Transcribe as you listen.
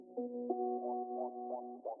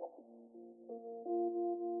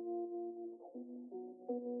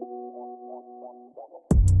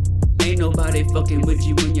nobody fucking with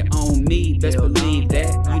you when you're on me. Best believe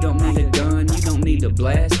that. You don't need a gun, you don't need a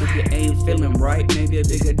blast. If you ain't feeling right, maybe a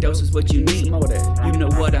bigger dose is what you need. You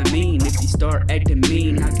know what I mean. If you start acting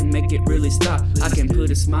mean, I can make it really stop. I can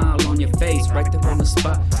put a smile on your face right there on the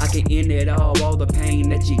spot. I can end it all the pain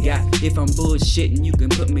that you got. If I'm bullshitting, you can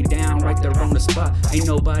put me down right there on the spot. Ain't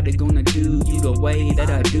nobody gonna do you the way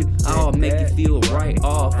that I do. I'll make you feel right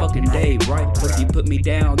all fucking day, right? But if you put me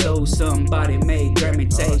down, though, somebody may grab me,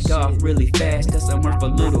 take off really fast. Cause I'm worth a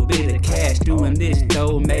little bit of cash. Doing this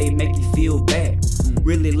though may make you feel bad.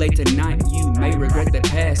 Really late tonight, you may regret the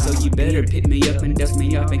past. So you better pick me up and dust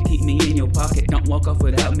me off and keep me in your pocket. Don't walk off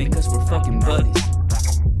without me, cause we're fucking buddies.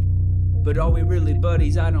 But are we really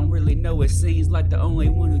buddies? I don't really know. It seems like the only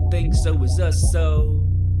one who thinks so is us. So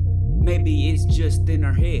maybe it's just in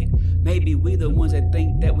our head. Maybe we the ones that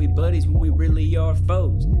think that we buddies when we really are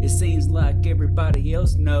foes. It seems like everybody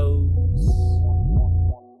else knows.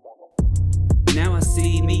 Now I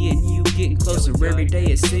see me and you getting closer every day.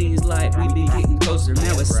 It seems like we be getting closer.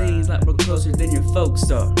 Now it seems like we're closer than your folks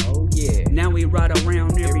are. Oh yeah. Now we ride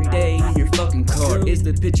around every day in your fucking car. Is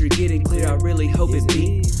the picture getting clear? I really hope it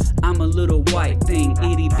be. I'm a little white thing,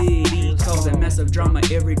 itty bitty, causing massive drama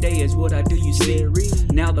every day is what I do, you see.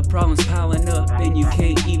 Now the problem's piling up and you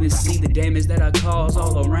can't even see the damage that I cause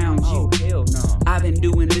all around you. Hell no. I've been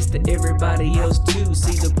doing this to everybody else too.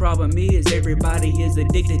 See, the problem is everybody is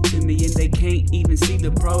addicted to me and they can't even see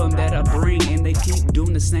the problem that I bring. And they keep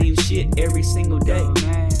doing the same shit every single day.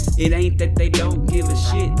 It ain't that they don't give a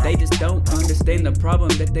shit, they just don't understand the problem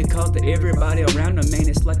that they cause to everybody around them. Man,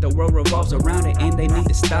 it's like the world revolves around it and they need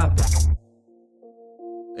to stop it.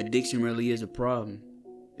 Addiction really is a problem.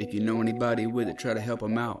 If you know anybody with it, try to help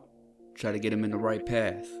them out. Try to get them in the right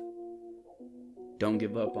path. Don't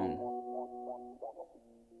give up on them.